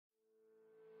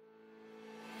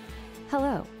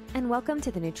Hello, and welcome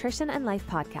to the Nutrition and Life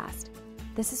Podcast.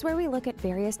 This is where we look at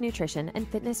various nutrition and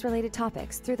fitness-related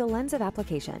topics through the lens of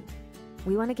application.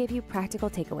 We want to give you practical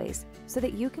takeaways so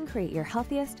that you can create your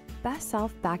healthiest, best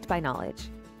self backed by knowledge.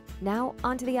 Now,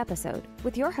 on to the episode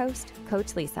with your host,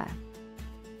 Coach Lisa.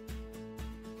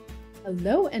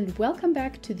 Hello and welcome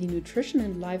back to the Nutrition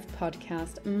and Life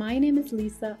podcast. My name is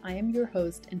Lisa, I am your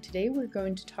host, and today we're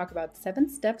going to talk about 7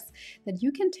 steps that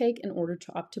you can take in order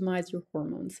to optimize your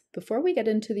hormones. Before we get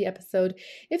into the episode,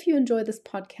 if you enjoy this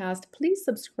podcast, please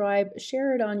subscribe,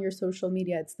 share it on your social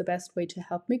media. It's the best way to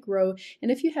help me grow.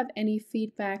 And if you have any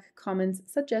feedback, comments,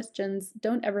 suggestions,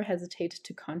 don't ever hesitate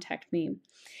to contact me.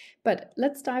 But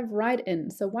let's dive right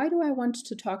in. So why do I want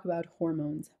to talk about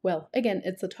hormones? Well, again,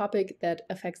 it's a topic that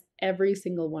affects every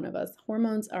single one of us.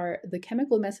 Hormones are the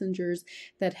chemical messengers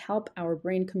that help our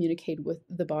brain communicate with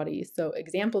the body. So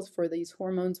examples for these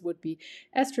hormones would be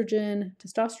estrogen,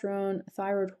 testosterone,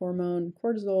 thyroid hormone,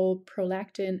 cortisol,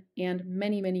 prolactin, and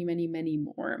many, many, many, many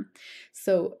more.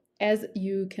 So as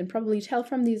you can probably tell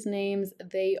from these names,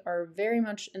 they are very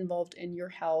much involved in your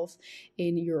health,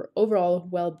 in your overall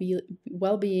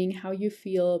well-being, how you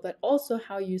feel, but also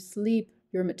how you sleep,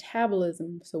 your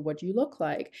metabolism, so what you look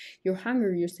like, your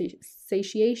hunger, your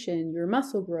satiation, your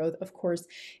muscle growth, of course,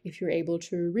 if you're able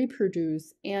to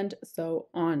reproduce, and so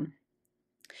on.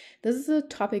 This is a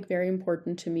topic very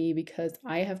important to me because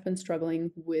I have been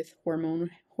struggling with hormone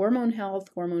health,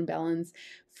 hormone balance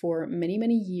for many,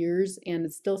 many years, and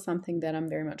it's still something that I'm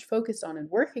very much focused on and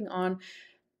working on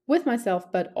with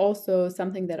myself, but also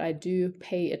something that I do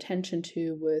pay attention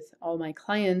to with all my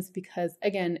clients because,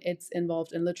 again, it's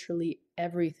involved in literally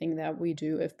everything that we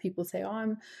do. If people say, oh,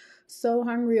 I'm so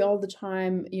hungry all the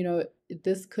time,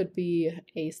 this could be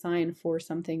a sign for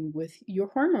something with your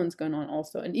hormones going on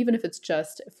also. And even if it's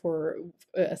just for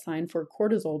a sign for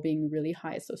cortisol being really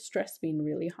high, so stress being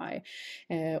really high,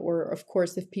 or of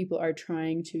course, if people are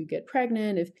trying to get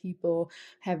pregnant, if people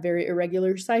have very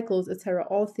irregular cycles, etc.,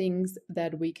 all things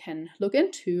that we can look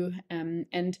into.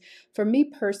 And for me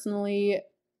personally,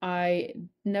 I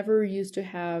never used to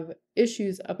have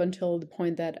issues up until the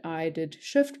point that I did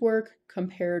shift work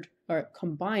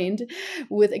combined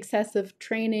with excessive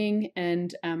training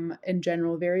and in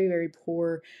general very, very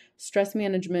poor stress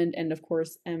management and of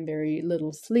course very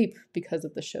little sleep because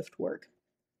of the shift work.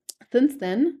 Since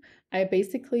then, I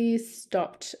basically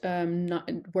stopped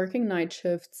not working night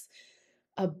shifts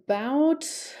about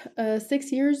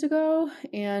 6 years ago,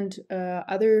 and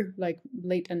other like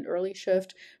late and early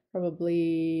shift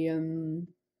probably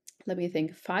let me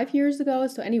think, 5 years ago.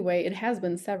 So anyway, it has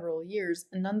been several years,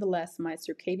 and nonetheless my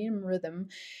circadian rhythm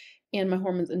and my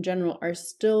hormones in general are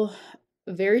still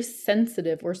very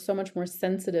sensitive, or so much more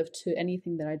sensitive to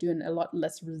anything that I do, and a lot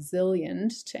less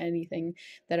resilient to anything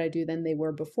that I do than they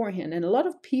were beforehand. And a lot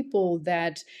of people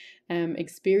that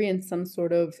experience some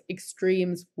sort of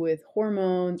extremes with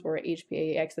hormones or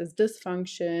HPA axis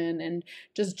dysfunction and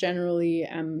just generally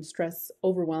stress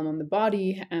overwhelm on the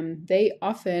body, they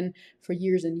often for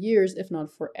years and years, if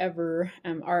not forever,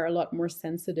 are a lot more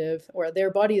sensitive, or their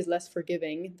body is less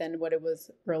forgiving than what it was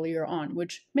earlier on,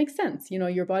 which makes sense.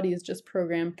 Your body is just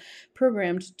programmed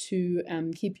to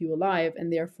keep you alive,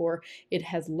 and therefore it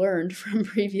has learned from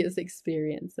previous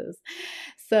experiences.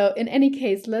 So in any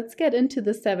case, let's get into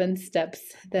the 7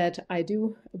 steps that I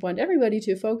do want everybody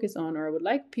to focus on, or I would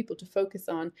like people to focus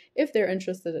on if they're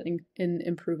interested in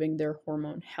improving their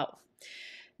hormone health.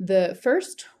 The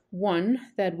first one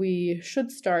that we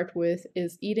should start with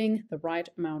is eating the right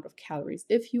amount of calories.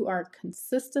 If you are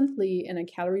consistently in a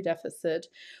calorie deficit,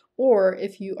 or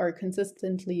if you are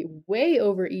consistently way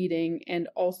overeating and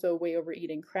also way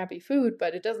overeating crappy food,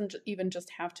 but it doesn't even just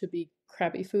have to be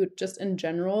crappy food, just in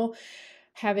general,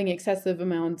 having excessive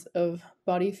amounts of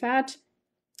body fat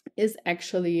is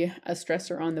actually a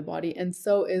stressor on the body, and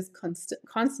so is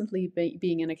constantly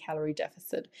being in a calorie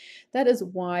deficit. That is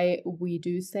why we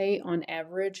do say on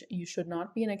average you should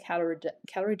not be in a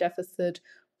calorie deficit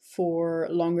for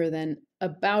longer than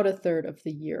about a third of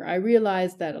the year. I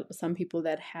realize that some people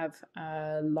that have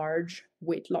a large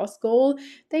weight loss goal,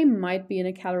 they might be in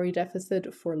a calorie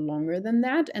deficit for longer than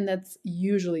that, and that's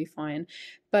usually fine.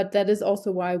 But that is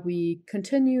also why we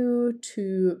continue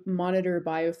to monitor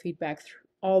biofeedback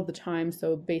all the time.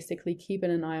 So basically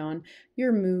keeping an eye on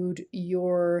your mood,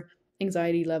 your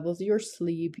anxiety levels, your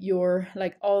sleep, your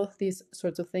all of these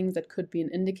sorts of things that could be an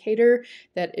indicator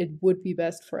that it would be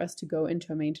best for us to go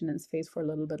into a maintenance phase for a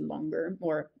little bit longer,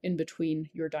 or in between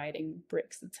your dieting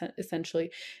breaks essentially.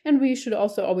 And we should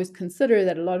also always consider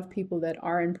that a lot of people that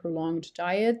are in prolonged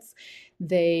diets,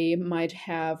 they might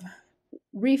have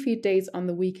refeed days on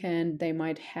the weekend, they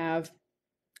might have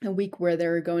a week where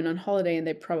they're going on holiday and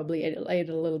they probably ate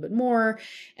a little bit more,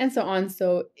 and so on.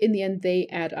 So in the end, they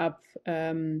add up,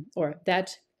 or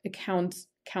that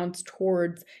counts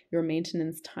towards your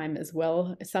maintenance time as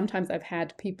well. Sometimes I've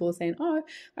had people saying, "Oh,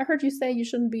 I heard you say you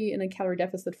shouldn't be in a calorie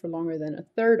deficit for longer than a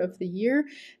third of the year,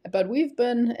 but we've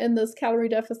been in this calorie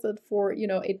deficit for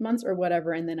 8 months or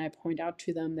whatever." And then I point out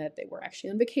to them that they were actually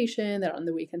on vacation, that on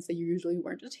the weekends they usually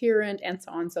weren't adherent, and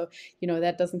so on. So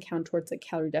that doesn't count towards a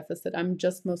calorie deficit. I'm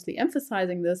just mostly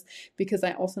emphasizing this because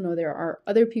I also know there are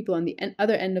other people on the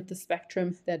other end of the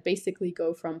spectrum that basically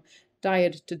go from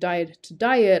diet to diet to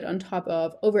diet on top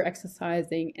of over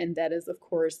exercising, and that is of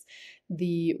course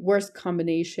the worst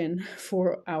combination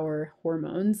for our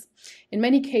hormones. In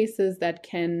many cases that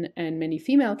can, and many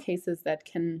female cases that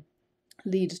can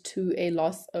lead to a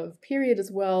loss of period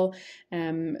as well.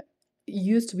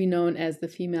 Used to be known as the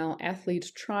female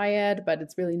athlete triad, but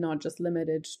it's really not just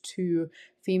limited to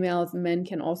females. Men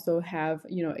can also have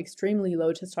extremely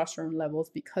low testosterone levels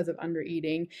because of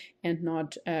undereating and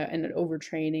not and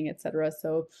overtraining, etc.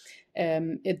 So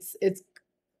it's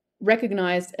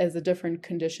recognized as a different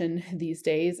condition these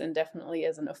days, and definitely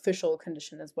as an official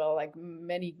condition as well. Like,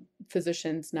 many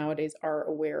physicians nowadays are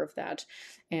aware of that,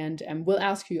 and will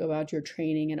ask you about your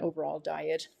training and overall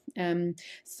diet.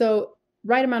 So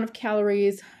right amount of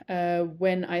calories.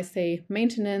 When I say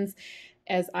maintenance,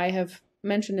 as I have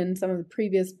mentioned in some of the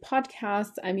previous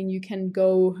podcasts, I mean, you can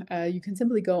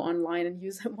simply go online and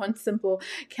use one simple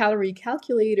calorie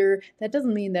calculator. That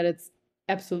doesn't mean that it's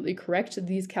absolutely correct.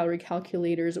 These calorie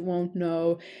calculators won't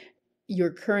know your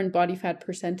current body fat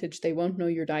percentage, they won't know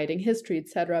your dieting history,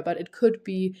 etc. But it could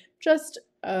be just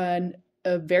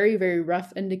a very, very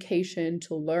rough indication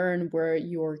to learn where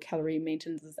your calorie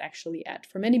maintenance is actually at.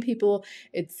 For many people,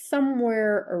 it's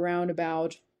somewhere around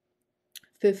about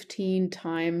 15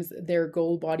 times their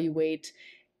goal body weight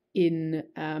in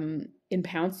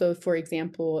pounds. So for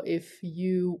example, if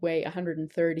you weigh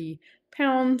 130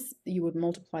 pounds, you would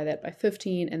multiply that by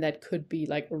 15, and that could be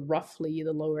like roughly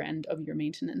the lower end of your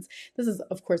maintenance. This is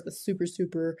of course a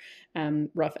super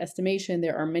rough estimation.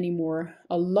 There are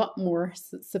a lot more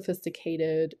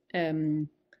sophisticated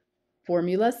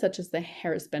formulas, such as the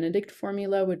Harris-Benedict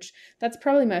formula, which that's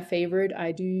probably my favorite.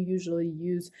 I do usually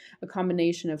use a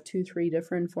combination of 2-3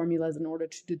 different formulas in order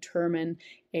to determine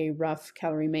a rough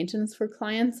calorie maintenance for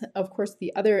clients. Of course,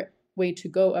 the other way to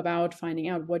go about finding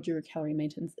out what your calorie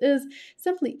maintenance is,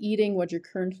 simply eating what you're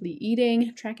currently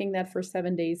eating, tracking that for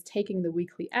 7 days, taking the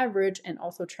weekly average, and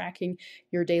also tracking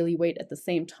your daily weight at the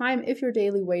same time. If your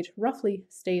daily weight roughly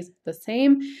stays the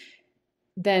same,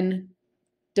 then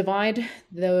divide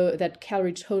that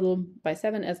calorie total by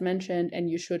 7 as mentioned, and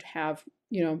you should have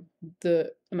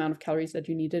the amount of calories that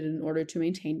you needed in order to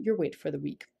maintain your weight for the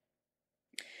week.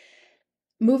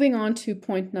 Moving on to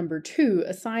point number 2,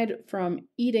 aside from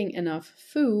eating enough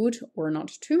food or not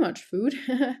too much food,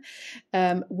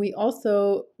 we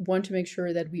also want to make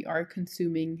sure that we are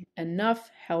consuming enough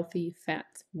healthy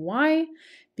fats. Why?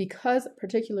 Because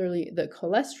particularly the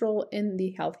cholesterol in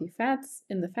the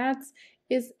fats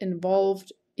is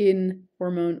involved in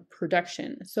hormone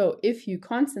production. So if you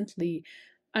constantly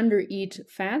undereat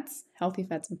fats, healthy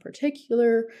fats in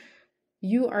particular,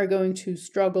 you are going to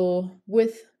struggle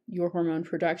with your hormone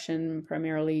production,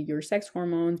 primarily your sex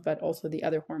hormones, but also the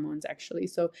other hormones actually.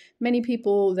 So many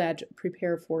people that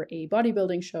prepare for a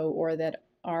bodybuilding show or that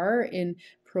are in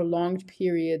prolonged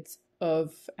periods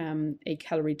of a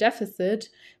calorie deficit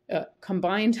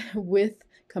combined with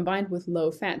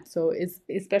low fat. So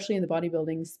especially in the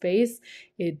bodybuilding space,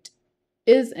 it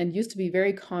is and used to be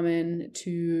very common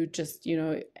to just,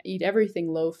 eat everything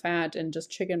low fat and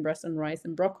just chicken breast and rice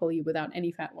and broccoli without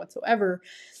any fat whatsoever.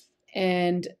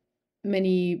 And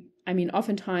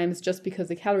oftentimes just because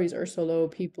the calories are so low,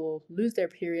 people lose their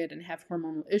period and have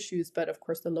hormonal issues. But of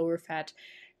course, the lower fat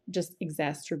just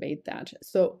exacerbate that.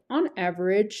 So on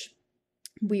average,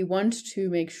 we want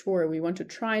to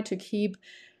try to keep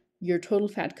your total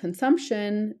fat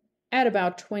consumption at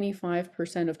about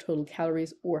 25% of total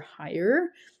calories or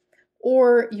higher.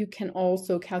 Or you can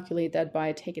also calculate that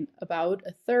by taking about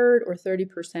a third or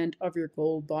 30% of your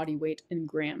goal body weight in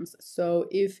grams. So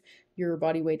if your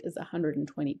body weight is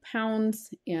 120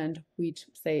 pounds and we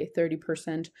say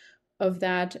 30% of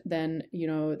that, then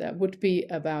that would be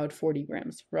about 40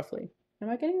 grams roughly. Am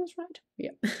I getting this right?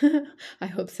 Yeah, I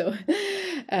hope so.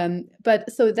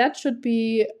 But so that should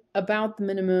be about the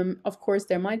minimum. Of course,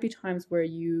 there might be times where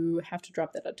you have to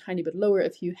drop that a tiny bit lower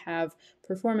if you have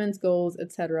performance goals,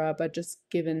 etc. But just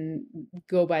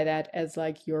go by that as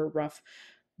like your rough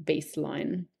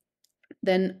baseline.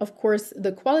 Then, of course,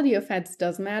 the quality of fats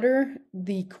does matter.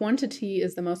 The quantity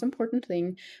is the most important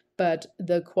thing, but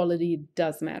the quality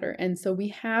does matter. And so we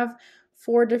have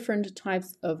four different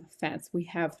types of fats. We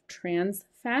have trans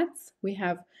fats, we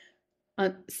have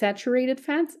saturated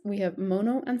fats, we have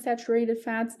monounsaturated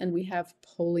fats, and we have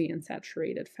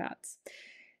polyunsaturated fats.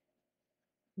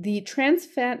 The trans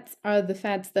fats are the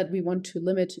fats that we want to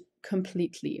limit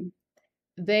completely.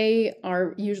 They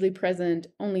are usually present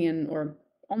only in, or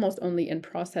almost only in,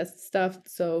 processed stuff.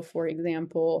 So, for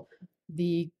example,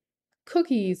 the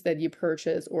cookies that you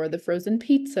purchase or the frozen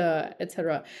pizza,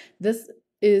 etc. This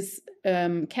is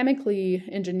chemically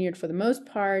engineered for the most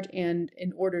part, and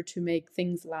in order to make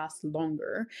things last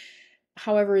longer.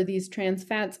 However, these trans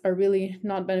fats are really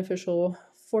not beneficial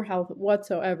for health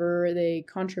whatsoever. They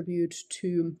contribute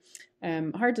to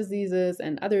heart diseases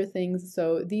and other things.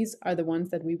 So these are the ones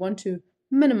that we want to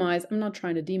minimize. I'm not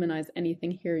trying to demonize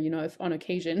anything here. You know, if on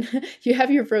occasion you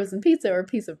have your frozen pizza or a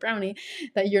piece of brownie,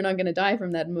 that you're not going to die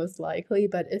from that most likely.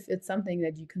 But if it's something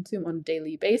that you consume on a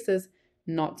daily basis,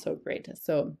 not so great.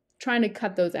 So trying to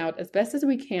cut those out as best as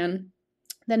we can.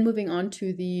 Then moving on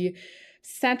to the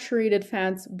saturated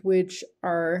fats, which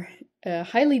are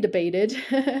highly debated,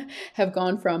 have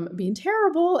gone from being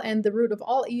terrible and the root of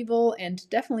all evil and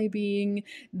definitely being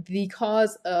the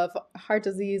cause of heart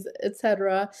disease,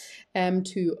 etc.,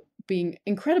 to being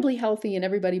incredibly healthy and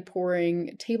everybody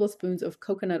pouring tablespoons of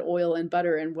coconut oil and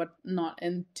butter and whatnot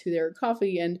into their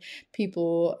coffee, and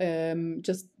people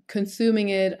just consuming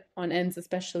it on ends,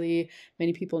 especially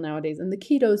many people nowadays in the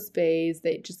keto space.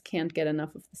 They just can't get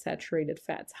enough of the saturated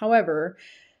fats. However,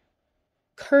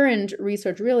 current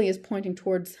research really is pointing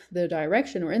towards the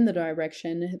direction, or in the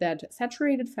direction, that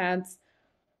saturated fats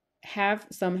have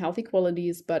some healthy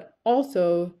qualities, but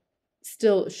also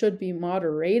still should be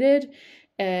moderated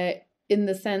in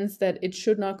the sense that it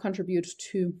should not contribute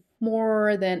to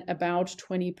more than about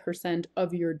 20%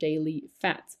 of your daily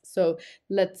fats. So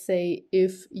let's say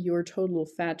if your total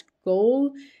fat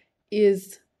goal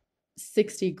is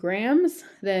 60 grams,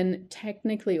 then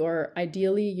technically or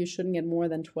ideally you shouldn't get more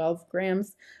than 12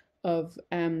 grams of,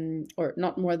 or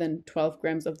not more than 12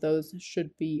 grams of those should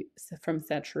be from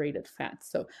saturated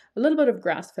fats. So a little bit of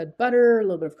grass-fed butter, a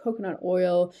little bit of coconut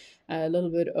oil, a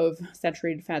little bit of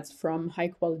saturated fats from high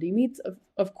quality meats,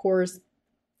 of course,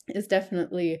 is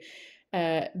definitely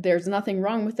there's nothing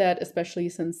wrong with that, especially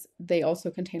since they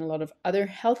also contain a lot of other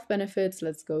health benefits.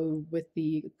 Let's go with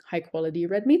the high quality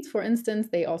red meats, for instance.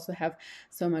 They also have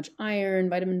so much iron,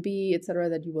 vitamin B, etc.,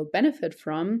 that you will benefit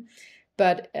from.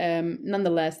 But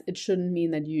nonetheless, it shouldn't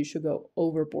mean that you should go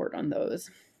overboard on those.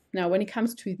 Now, when it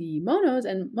comes to the monos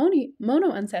and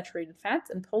monounsaturated fats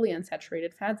and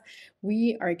polyunsaturated fats,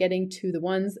 we are getting to the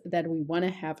ones that we want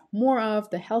to have more of,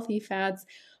 the healthy fats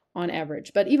on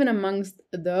average. But even amongst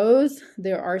those,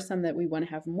 there are some that we want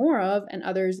to have more of and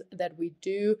others that we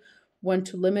do want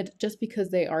to limit just because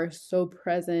they are so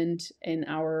present in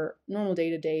our normal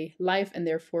day-to-day life, and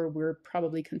therefore we're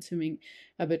probably consuming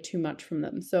a bit too much from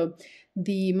them. So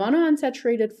the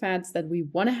monounsaturated fats that we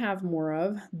want to have more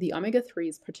of, the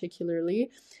omega-3s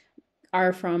particularly,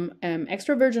 are from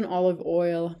extra virgin olive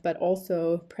oil, but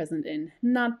also present in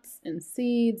nuts and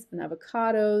seeds and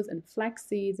avocados and flax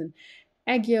seeds and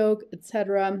egg yolk,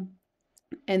 etc.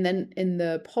 And then in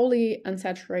the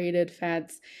polyunsaturated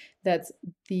fats, that's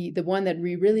the one that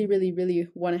we really, really, really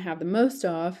want to have the most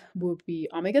of would be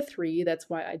omega-3. That's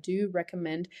why I do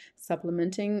recommend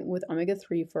supplementing with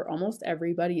omega-3 for almost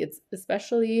everybody. It's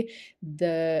especially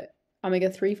the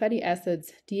omega-3 fatty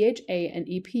acids, DHA and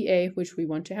EPA, which we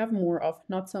want to have more of,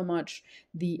 not so much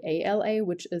the ALA,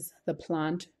 which is the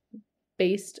plant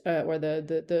based or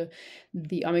the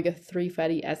omega-3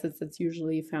 fatty acids that's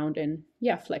usually found in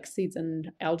flax seeds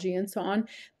and algae and so on.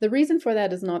 The reason for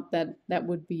that is not that that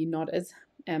would be not as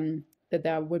that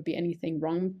there would be anything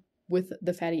wrong with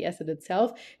the fatty acid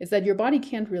itself, is that your body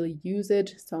can't really use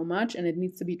it so much, and it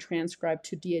needs to be transcribed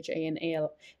to DHA and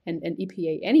AL and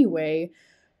EPA anyway,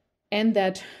 and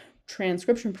that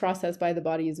transcription process by the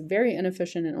body is very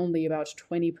inefficient, and only about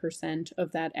 20%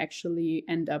 of that actually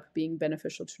end up being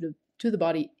beneficial to the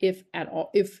body, if at all,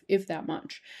 if that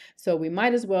much. So we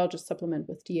might as well just supplement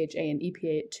with DHA and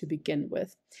EPA to begin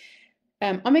with.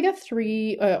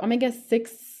 Omega-6s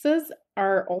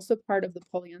are also part of the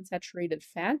polyunsaturated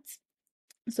fats.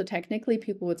 So technically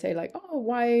people would say like, oh,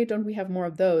 why don't we have more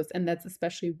of those? And that's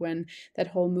especially when that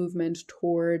whole movement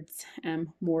towards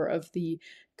more of the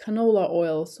canola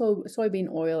oil, soybean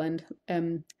oil,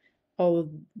 and all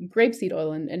grapeseed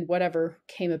oil and whatever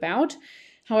came about.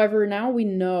 However, now we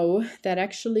know that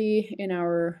actually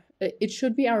it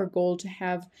should be our goal to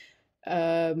have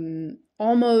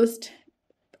almost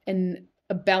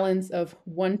a balance of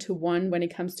 1-to-1 when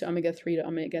it comes to omega-3 to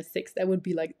omega-6. That would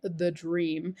be like the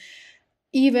dream.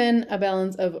 Even a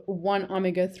balance of 1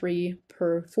 omega-3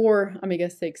 per 4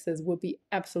 omega-6s would be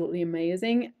absolutely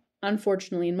amazing.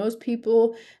 Unfortunately, in most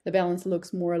people, the balance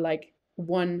looks more like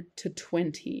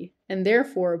 1-to-20. And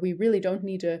therefore, we really don't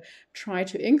need to try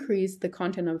to increase the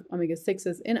content of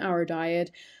omega-6s in our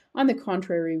diet. On the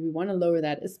contrary, we want to lower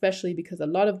that, especially because a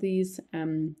lot of these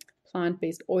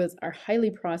plant-based oils are highly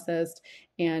processed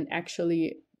and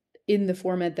actually in the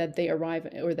format that they arrive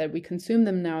or that we consume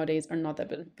them nowadays are not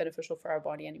that beneficial for our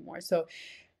body anymore. So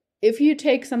if you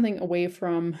take something away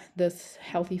from this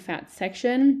healthy fat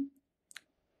section,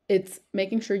 it's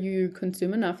making sure you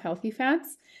consume enough healthy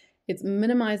fats. It's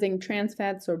minimizing trans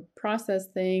fats or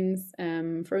processed things,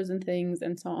 frozen things,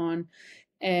 and so on.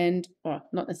 And well,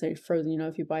 not necessarily frozen,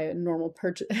 if you buy a normal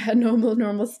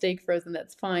normal steak frozen,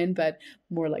 that's fine, but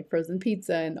more like frozen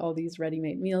pizza and all these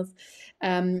ready-made meals.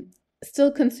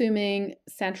 Still consuming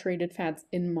saturated fats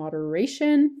in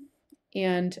moderation,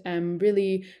 and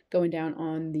really going down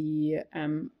on the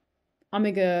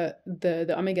omega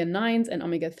 9s and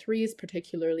omega 3s,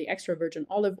 particularly extra virgin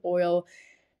olive oil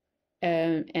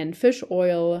and fish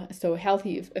oil. So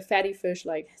healthy fatty fish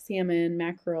like salmon,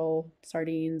 mackerel,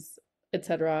 sardines,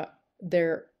 etc.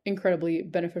 They're incredibly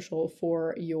beneficial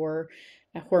for your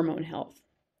hormone health.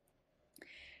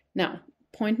 Now,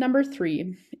 point number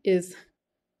 3 is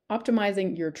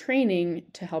optimizing your training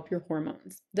to help your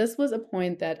hormones. This was a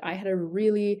point that I had a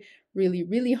really, really,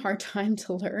 really hard time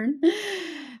to learn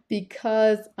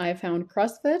because I found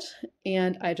CrossFit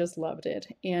and I just loved it.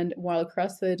 And while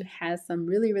CrossFit has some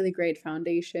really, really great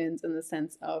foundations in the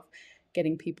sense of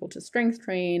getting people to strength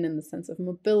train in the sense of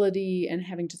mobility and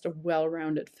having just a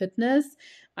well-rounded fitness,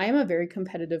 I am a very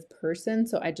competitive person,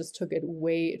 so I just took it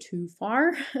way too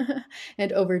far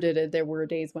and overdid it. There were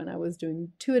days when I was doing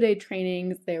 2-a-day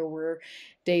trainings. There were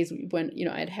days when,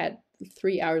 I'd had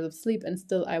 3 hours of sleep and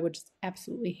still I would just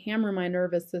absolutely hammer my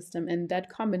nervous system. And that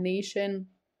combination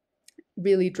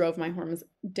really drove my hormones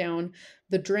down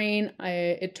the drain.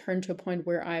 It turned to a point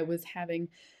where I was having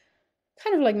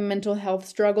kind of like mental health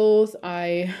struggles.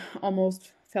 I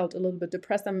almost felt a little bit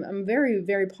depressed. I'm a very,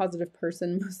 very positive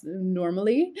person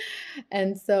normally.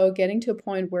 And so getting to a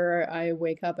point where I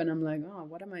wake up and I'm like, oh,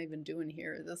 what am I even doing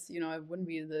here? This, it wouldn't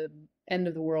be the end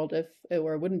of the world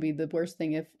or it wouldn't be the worst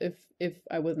thing if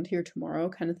I wasn't here tomorrow,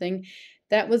 kind of thing.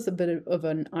 That was a bit of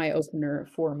an eye opener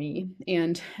for me.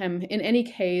 And in any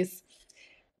case,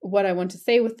 what I want to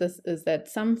say with this is that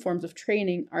some forms of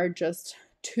training are just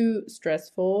too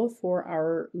stressful for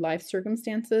our life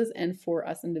circumstances and for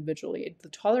us individually. The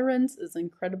tolerance is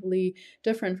incredibly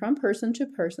different from person to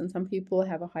person. Some people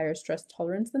have a higher stress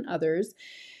tolerance than others.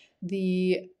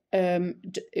 When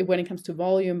it comes to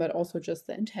volume, but also just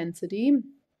the intensity.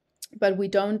 But we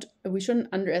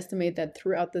shouldn't underestimate that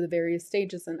throughout the various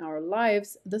stages in our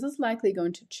lives, this is likely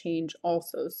going to change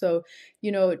also. So,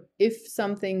 if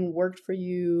something worked for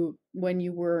you when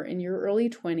you were in your early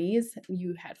 20s,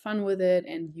 you had fun with it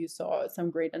and you saw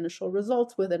some great initial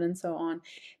results with it and so on,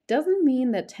 doesn't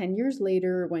mean that 10 years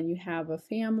later, when you have a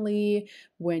family,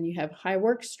 when you have high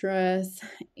work stress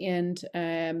and,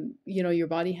 your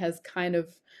body has kind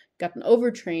of gotten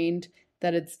overtrained,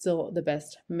 that it's still the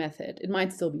best method. It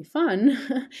might still be fun.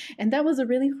 And that was a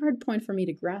really hard point for me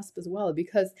to grasp as well,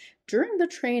 because during the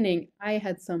training, I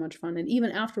had so much fun. And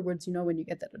even afterwards, when you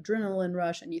get that adrenaline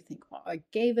rush and you think, well, I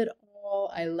gave it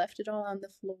all, I left it all on the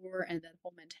floor, and that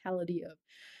whole mentality of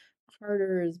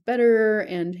harder is better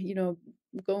and,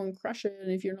 go and crush it.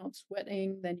 And if you're not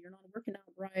sweating, then you're not working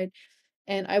out right.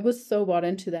 And I was so bought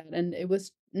into that. And it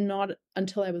was not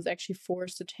until I was actually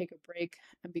forced to take a break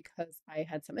because I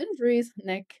had some injuries,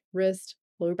 neck, wrist,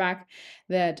 lower back,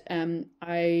 that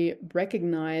I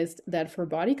recognized that for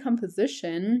body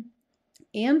composition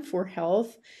and for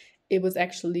health, it was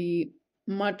actually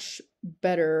much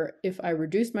better if I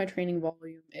reduced my training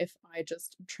volume, if I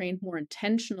just trained more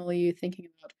intentionally, thinking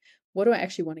about what do I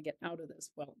actually want to get out of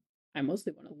this? Well, I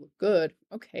mostly want to look good.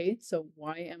 Okay, so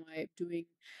why am I doing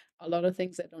a lot of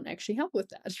things that don't actually help with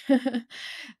that?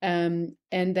 And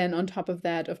then on top of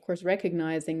that, of course,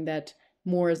 recognizing that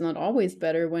more is not always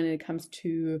better when it comes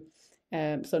to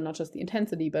so not just the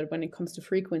intensity, but when it comes to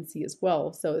frequency as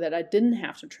well, so that I didn't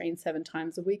have to train 7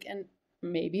 times a week, and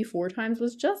maybe 4 times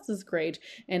was just as great.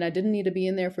 And I didn't need to be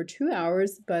in there for 2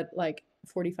 hours, but like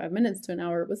 45 minutes to an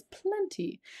hour was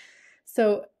plenty.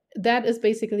 So that is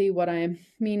basically what I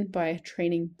mean by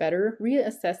training better,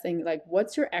 reassessing like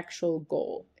what's your actual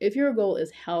goal. If your goal is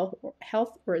health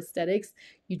or aesthetics,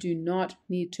 you do not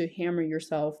need to hammer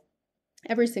yourself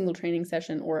every single training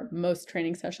session, or most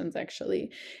training sessions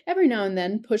actually, every now and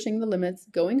then pushing the limits,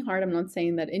 going hard. I'm not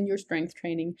saying that in your strength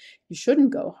training you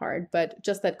shouldn't go hard, but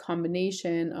just that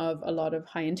combination of a lot of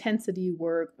high intensity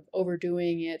work, of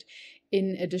overdoing it,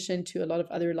 in addition to a lot of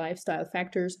other lifestyle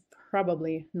factors,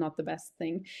 probably not the best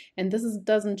thing. And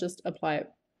doesn't just apply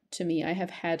to me. I have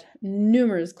had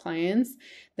numerous clients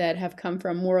that have come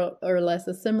from more or less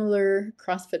a similar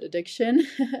CrossFit addiction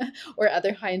or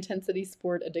other high intensity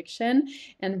sport addiction,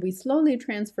 and we slowly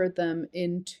transferred them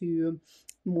into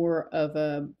more of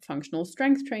a functional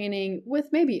strength training with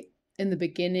maybe in the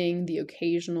beginning the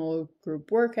occasional group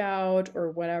workout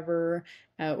or whatever,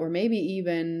 or maybe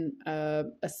even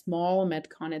a small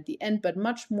metcon at the end, but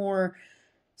much more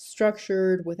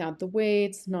structured without the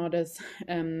weights, not as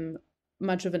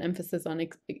much of an emphasis on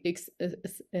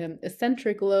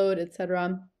eccentric load,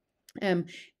 etc. And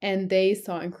they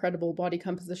saw incredible body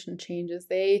composition changes.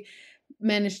 They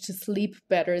managed to sleep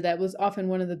better. That was often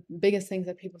one of the biggest things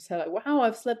that people say, like, wow,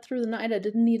 I've slept through the night. I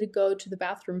didn't need to go to the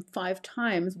bathroom 5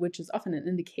 times, which is often an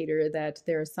indicator that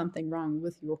there is something wrong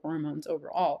with your hormones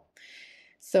overall.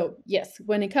 So yes,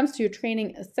 when it comes to your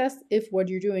training, assess if what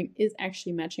you're doing is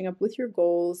actually matching up with your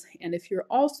goals, and if you're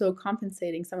also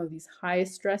compensating some of these high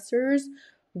stressors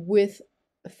with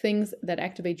things that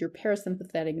activate your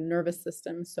parasympathetic nervous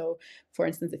system. So for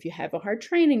instance, if you have a hard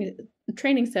training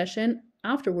session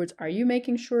afterwards, are you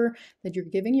making sure that you're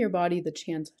giving your body the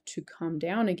chance to calm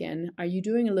down again? Are you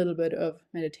doing a little bit of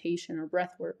meditation or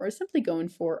breath work, or simply going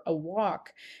for a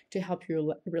walk to help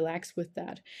you relax with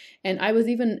that? And I was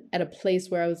even at a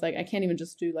place where I was like, I can't even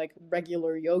just do like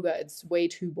regular yoga. It's way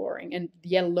too boring. And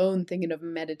yet alone thinking of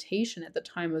meditation at the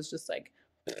time was just like,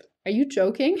 are you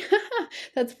joking?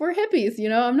 That's for hippies,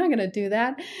 I'm not going to do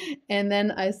that. And then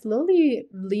I slowly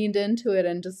leaned into it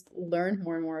and just learned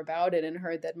more and more about it, and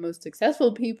heard that most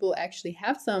successful people actually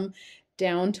have some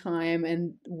downtime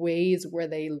and ways where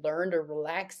they learn to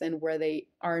relax, and where they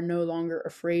are no longer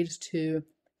afraid to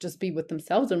just be with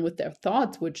themselves and with their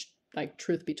thoughts, which, like,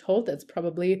 truth be told, that's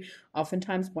probably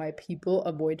oftentimes why people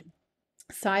avoid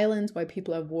silence, why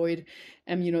people avoid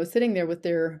sitting there with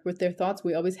their thoughts.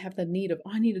 We always have that need of,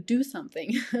 oh, I need to do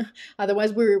something.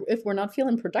 Otherwise, if we're not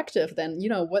feeling productive, then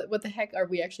what the heck are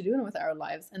we actually doing with our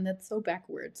lives? And that's so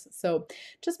backwards. So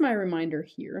just my reminder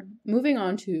here. Moving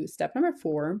on to step number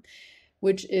 4,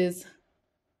 which is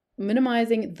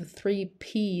minimizing the 3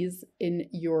 P's in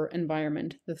your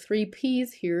environment. The 3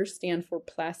 P's here stand for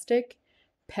plastic,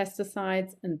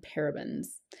 pesticides, and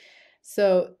parabens.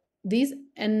 So these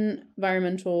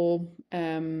environmental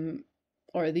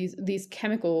or these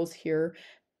chemicals here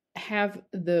have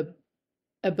the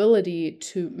ability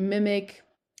to mimic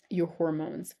your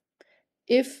hormones.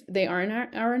 If they are in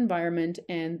our environment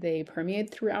and they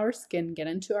permeate through our skin, get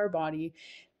into our body,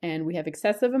 and we have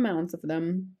excessive amounts of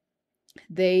them,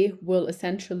 they will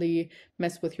essentially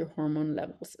mess with your hormone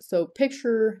levels. So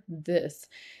picture this.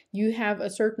 You have a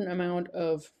certain amount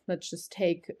of, let's just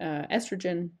take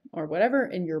estrogen or whatever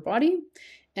in your body,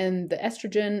 and the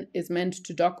estrogen is meant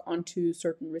to dock onto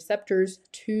certain receptors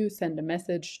to send a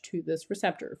message to this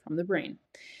receptor from the brain.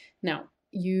 Now,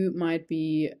 you might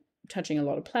be touching a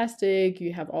lot of plastic,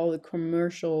 you have all the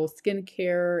commercial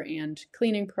skincare and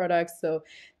cleaning products. So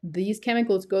these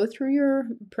chemicals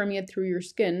permeate through your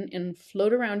skin and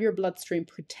float around your bloodstream,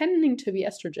 pretending to be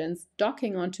estrogens,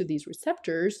 docking onto these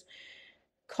receptors,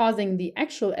 causing the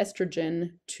actual estrogen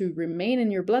to remain in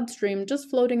your bloodstream, just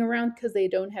floating around because they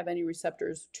don't have any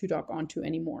receptors to dock onto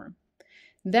anymore.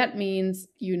 That means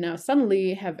you now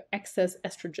suddenly have excess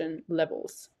estrogen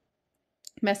levels,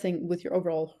 messing with your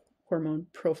overall hormone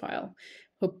profile.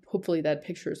 Hopefully that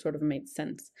picture sort of made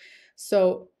sense.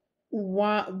 So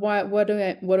what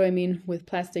do I mean with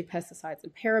plastic, pesticides,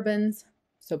 and parabens?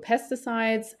 So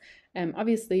pesticides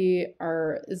obviously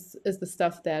is the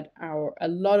stuff that a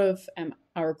lot of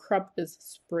our crop is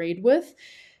sprayed with.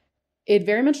 It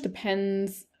very much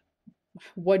depends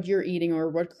what you're eating or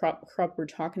what crop we're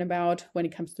talking about when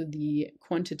it comes to the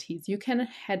quantities. You can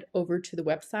head over to the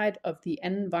website of the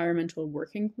Environmental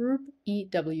Working Group,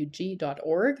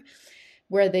 ewg.org,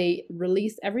 where they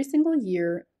release every single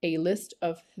year a list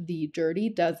of the dirty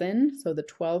dozen, so the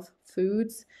 12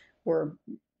 foods or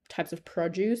types of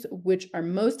produce which are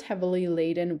most heavily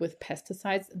laden with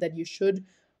pesticides that you should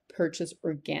purchase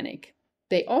organic.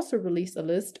 They also release a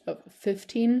list of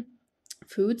 15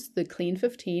 foods, the Clean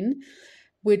 15,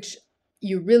 which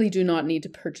you really do not need to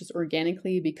purchase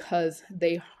organically because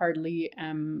they hardly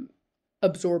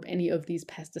absorb any of these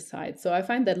pesticides. So I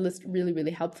find that list really,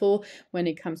 really helpful when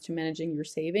it comes to managing your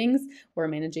savings or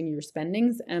managing your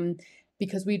spendings,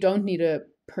 because we don't need to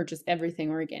purchase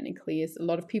everything organically. A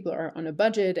lot of people are on a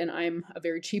budget, and I'm a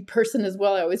very cheap person as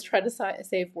well. I always try to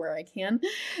save where I can.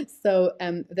 So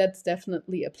that's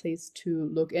definitely a place to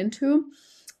look into.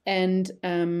 And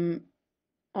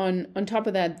on top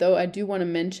of that, though, I do want to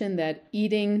mention that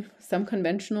eating some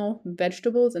conventional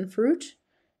vegetables and fruit,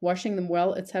 washing them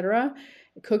well, etc.,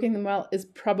 cooking them well is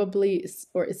probably,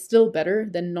 or is still better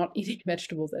than not eating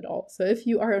vegetables at all. So if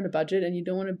you are on a budget and you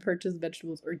don't want to purchase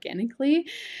vegetables organically,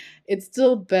 it's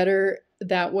still better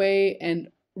that way and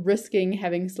risking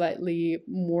having slightly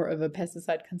more of a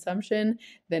pesticide consumption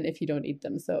than if you don't eat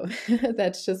them. So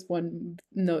that's just one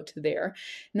note there.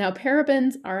 Now,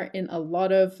 parabens are in a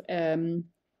lot of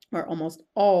or almost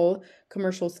all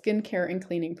commercial skincare and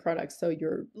cleaning products. So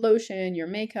your lotion, your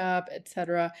makeup,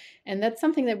 etc. And that's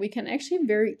something that we can actually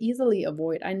very easily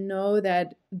avoid. I know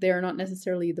that they're not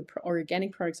necessarily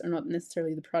organic products are not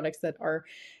necessarily the products that are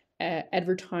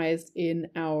advertised in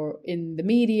the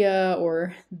media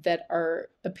or that are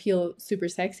appeal super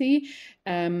sexy.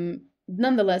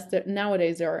 Nonetheless,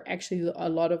 nowadays there are actually a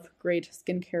lot of great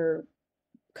skincare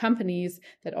companies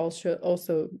that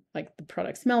also like the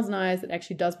product smells nice, it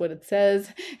actually does what it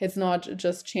says, it's not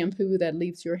just shampoo that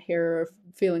leaves your hair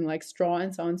feeling like straw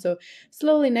and so on. So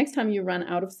slowly, next time you run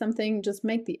out of something, just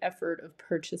make the effort of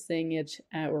purchasing it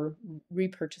or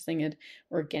repurchasing it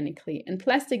organically. And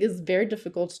plastic is very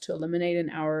difficult to eliminate in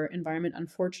our environment,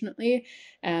 unfortunately,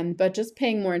 but just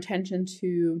paying more attention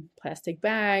to plastic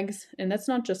bags, and that's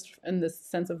not just in the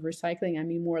sense of recycling, I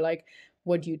mean more like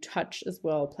what you touch as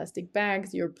well. Plastic bags,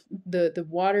 the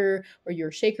water or your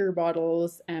shaker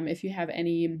bottles, if you have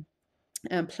any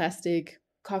plastic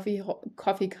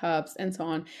coffee cups and so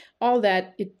on, all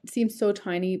that, it seems so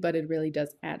tiny, but it really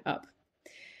does add up.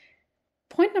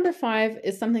 Point number 5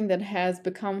 is something that has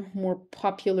become more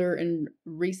popular in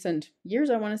recent years,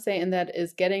 I want to say, and that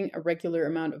is getting a regular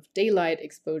amount of daylight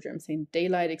exposure. I'm saying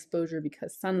daylight exposure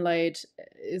because sunlight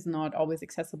is not always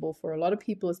accessible for a lot of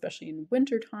people, especially in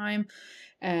winter time.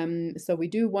 So we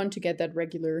do want to get that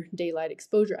regular daylight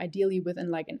exposure, ideally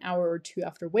within like an hour or two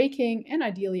after waking, and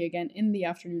ideally again in the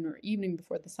afternoon or evening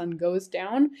before the sun goes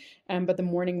down. But the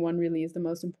morning one really is the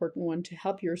most important one to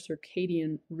help your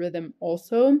circadian rhythm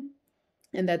also.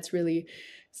 And that's really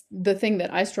the thing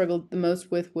that I struggled the most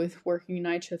with working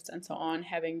night shifts and so on,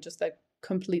 having just that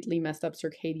completely messed up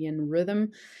circadian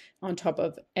rhythm on top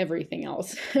of everything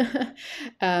else.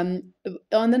 On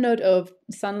the note of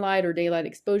sunlight or daylight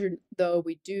exposure, though,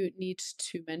 we do need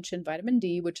to mention vitamin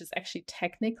D, which is actually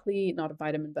technically not a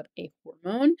vitamin, but a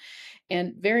hormone,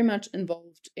 and very much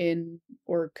involved in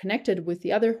or connected with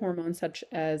the other hormones such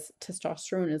as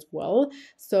testosterone as well.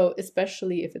 So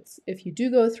especially if you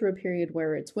do go through a period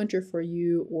where it's winter for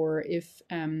you, or if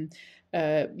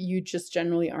you just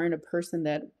generally aren't a person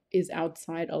that is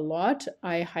outside a lot,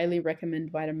 I highly recommend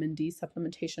vitamin D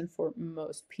supplementation for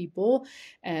most people.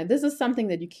 And this is something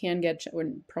that you can get, or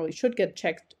probably should get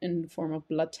checked in the form of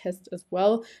blood test as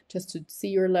well, just to see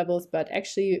your levels. But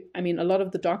actually, I mean, a lot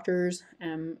of the doctors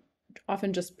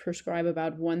often just prescribe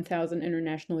about 1,000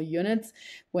 international units,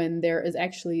 when there is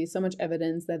actually so much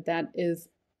evidence that that is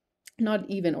not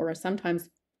even, or sometimes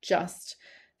just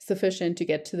sufficient to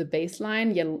get to the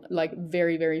baseline, yet like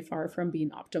very, very far from being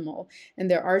optimal. And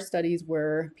there are studies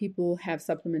where people have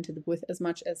supplemented with as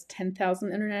much as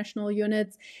 10,000 international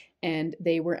units, and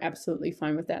they were absolutely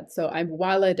fine with that. So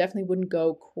while I definitely wouldn't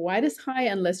go quite as high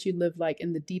unless you live like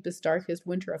in the deepest, darkest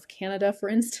winter of Canada, for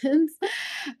instance,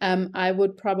 I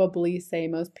would probably say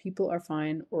most people are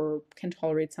fine or can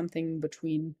tolerate something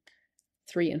between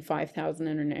 3,000 and 5,000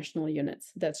 international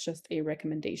units. That's just a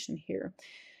recommendation here.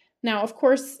 Now, of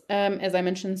course, as I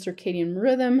mentioned, circadian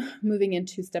rhythm, moving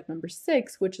into step number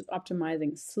 6, which is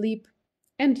optimizing sleep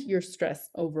and your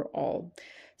stress overall.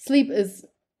 Sleep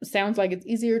sounds like it's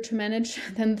easier to manage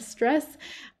than the stress.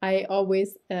 I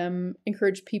always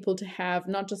encourage people to have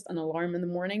not just an alarm in the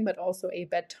morning, but also a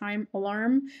bedtime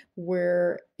alarm,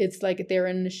 where it's like their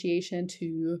initiation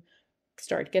to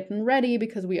start getting ready,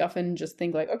 because we often just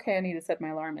think like, okay, I need to set my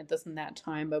alarm at this and that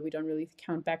time, but we don't really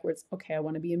count backwards. Okay, I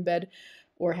want to be in bed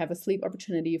or have a sleep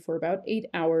opportunity for about 8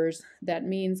 hours. That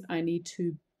means I need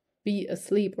to be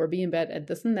asleep or be in bed at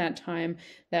this and that time.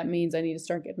 That means I need to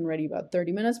start getting ready about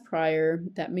 30 minutes prior.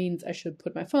 That means I should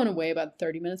put my phone away about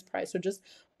 30 minutes prior. So just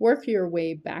work your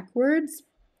way backwards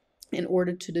in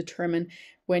order to determine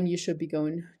when you should be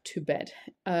going to bed.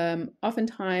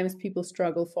 Oftentimes people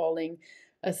struggle falling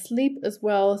asleep as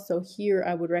well. So here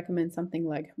I would recommend something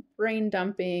like brain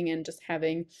dumping and just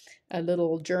having a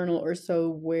little journal or so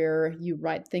where you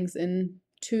write things in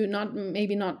to not,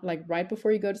 maybe not like right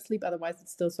before you go to sleep, otherwise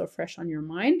it's still so fresh on your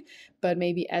mind, but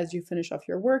maybe as you finish off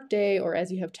your work day or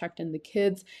as you have tucked in the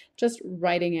kids, just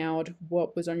writing out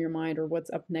what was on your mind or what's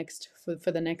up next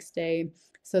for the next day,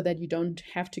 so that you don't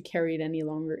have to carry it any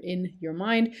longer in your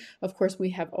mind. Of course,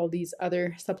 we have all these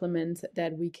other supplements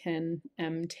that we can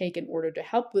take in order to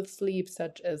help with sleep,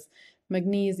 such as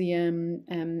magnesium,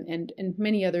 and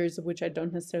many others, which I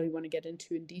don't necessarily want to get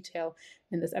into in detail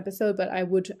in this episode. But I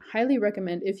would highly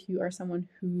recommend, if you are someone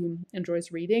who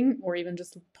enjoys reading or even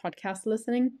just podcast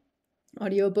listening,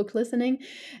 audiobook listening,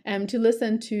 to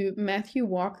listen to Matthew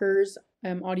Walker's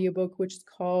audiobook, which is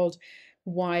called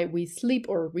Why We Sleep,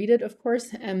 or read it, of course.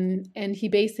 And he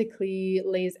basically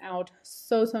lays out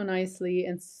so nicely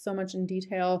and so much in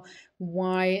detail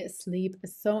why sleep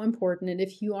is so important. And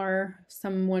if you are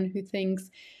someone who thinks,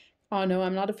 oh no,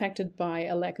 I'm not affected by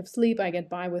a lack of sleep, I get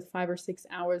by with 5 or 6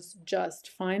 hours just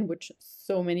fine, which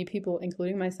so many people,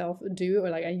 including myself, do, or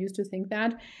like I used to think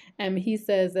that. He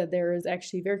says that there is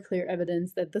actually very clear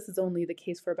evidence that this is only the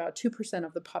case for about 2%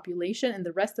 of the population, and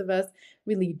the rest of us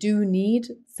really do need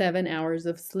 7 hours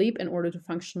of sleep in order to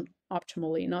function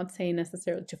optimally. Not saying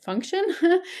necessarily to function,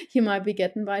 you might be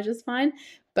getting by just fine,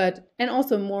 but, and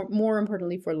also more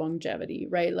importantly for longevity,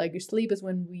 right? Like your sleep is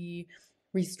when we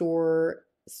restore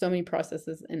so many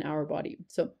processes in our body.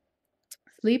 So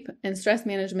sleep and stress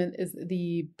management is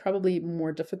the probably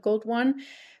more difficult one.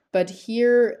 But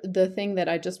here, the thing that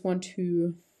I just want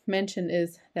to mention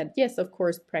is that, yes, of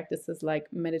course, practices like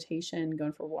meditation,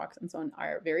 going for walks, and so on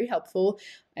are very helpful.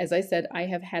 As I said, I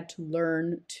have had to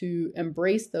learn to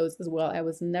embrace those as well. I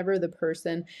was never the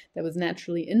person that was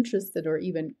naturally interested or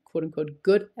even quote unquote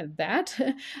good at that.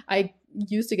 I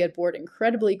used to get bored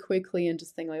incredibly quickly and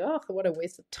just think like, oh, what a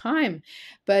waste of time.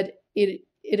 But it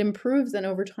improves, and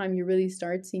over time you really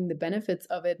start seeing the benefits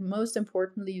of it. Most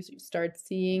importantly,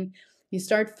 you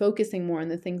start focusing more on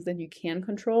the things that you can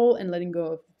control and letting go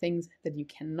of things that you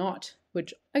cannot,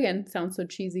 which again sounds so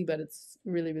cheesy, but it's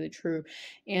really, really true.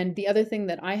 And the other thing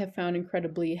that I have found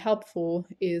incredibly helpful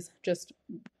is just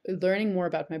learning more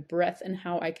about my breath and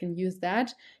how I can use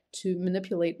that to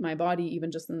manipulate my body,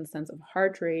 even just in the sense of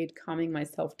heart rate, calming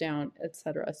myself down,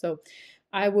 etc. So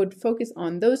I would focus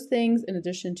on those things, in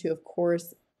addition to, of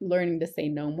course, learning to say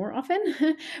no more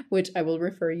often, which I will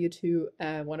refer you to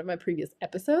one of my previous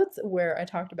episodes where I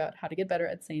talked about how to get better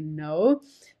at saying no,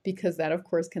 because that, of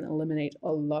course, can eliminate a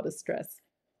lot of stress.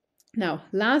 Now,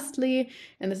 lastly,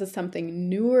 and this is something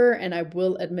newer, and I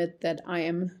will admit that I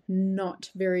am not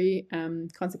very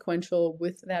consequential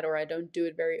with that, or I don't do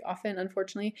it very often,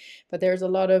 unfortunately, but there's a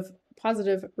lot of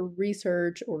positive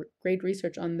research or great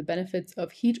research on the benefits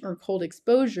of heat or cold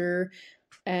exposure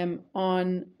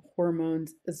on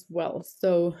hormones as well.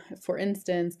 So, for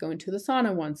instance, going to the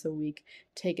sauna once a week,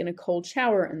 taking a cold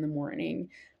shower in the morning,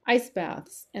 ice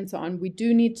baths, and so on. We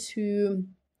do need to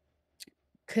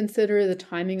consider the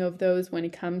timing of those when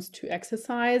it comes to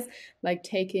exercise, like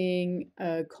taking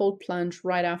a cold plunge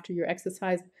right after your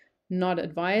exercise. Not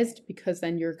advised, because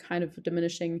then you're kind of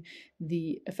diminishing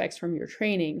the effects from your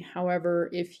training. However,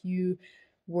 if you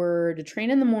were to train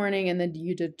in the morning and then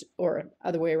you did, or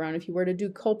other way around, if you were to do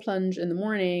cold plunge in the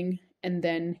morning and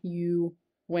then you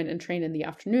went and trained in the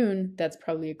afternoon, that's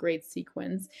probably a great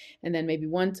sequence. And then maybe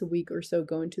once a week or so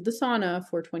go into the sauna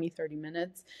for 20-30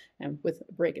 minutes, and with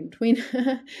a break in between,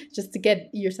 just to get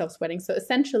yourself sweating. So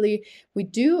essentially, we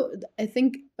do, I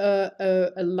think,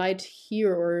 a light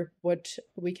here, or what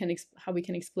we can, how we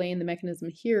can explain the mechanism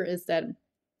here, is that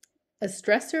a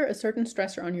certain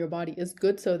stressor on your body is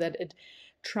good so that it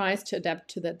tries to adapt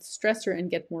to that stressor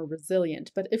and get more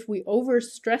resilient. But if we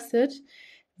overstress it,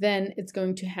 then it's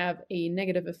going to have a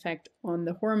negative effect on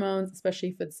the hormones, especially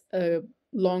if it's a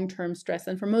long-term stress.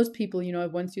 And for most people,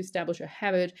 once you establish a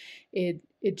habit, it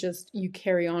just, you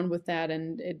carry on with that,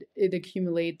 and it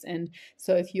accumulates. And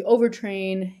so if you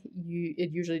overtrain,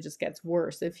 it usually just gets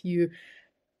worse. If you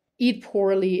eat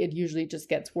poorly, it usually just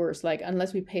gets worse. Like,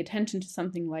 unless we pay attention to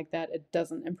something like that, it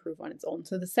doesn't improve on its own.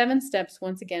 So the 7 steps,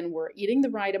 once again, were eating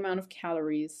the right amount of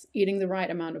calories, eating the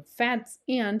right amount of fats,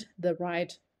 and the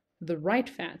right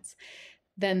fats.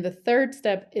 Then the 3rd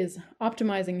step is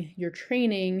optimizing your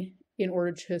training in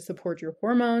order to support your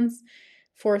hormones.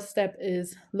 4th step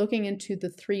is looking into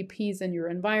the 3 P's in your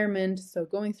environment. So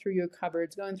going through your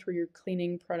cupboards, going through your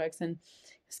cleaning products and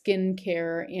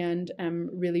skincare, and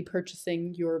really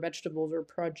purchasing your vegetables or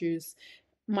produce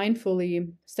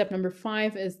mindfully. Step number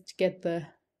 5 is to get the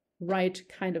right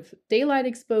kind of daylight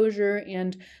exposure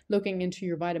and looking into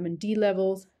your vitamin D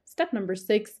levels. Step number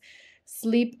 6,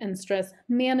 sleep and stress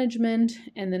management.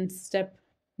 And then step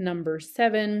number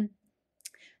 7,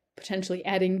 potentially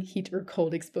adding heat or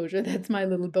cold exposure. That's my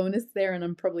little bonus there. And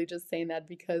I'm probably just saying that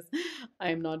because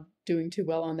I'm not doing too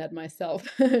well on that myself.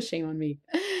 Shame on me.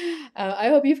 I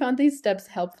hope you found these steps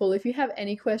helpful. If you have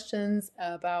any questions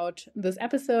about this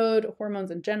episode,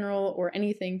 hormones in general, or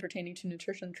anything pertaining to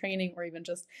nutrition training, or even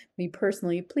just me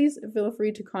personally, please feel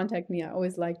free to contact me. I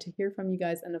always like to hear from you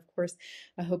guys. And of course,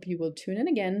 I hope you will tune in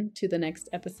again to the next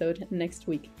episode next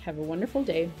week. Have a wonderful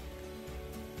day.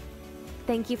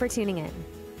 Thank you for tuning in.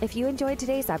 If you enjoyed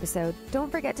today's episode,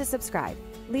 don't forget to subscribe,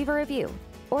 leave a review,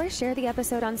 or share the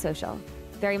episode on social.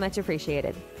 Very much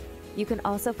appreciated. You can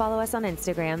also follow us on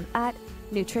Instagram at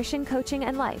Nutrition Coaching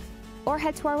and Life, or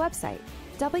head to our website,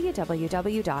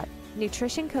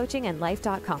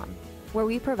 www.nutritioncoachingandlife.com, where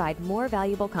we provide more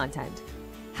valuable content.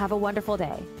 Have a wonderful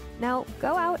day. Now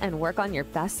go out and work on your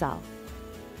best self.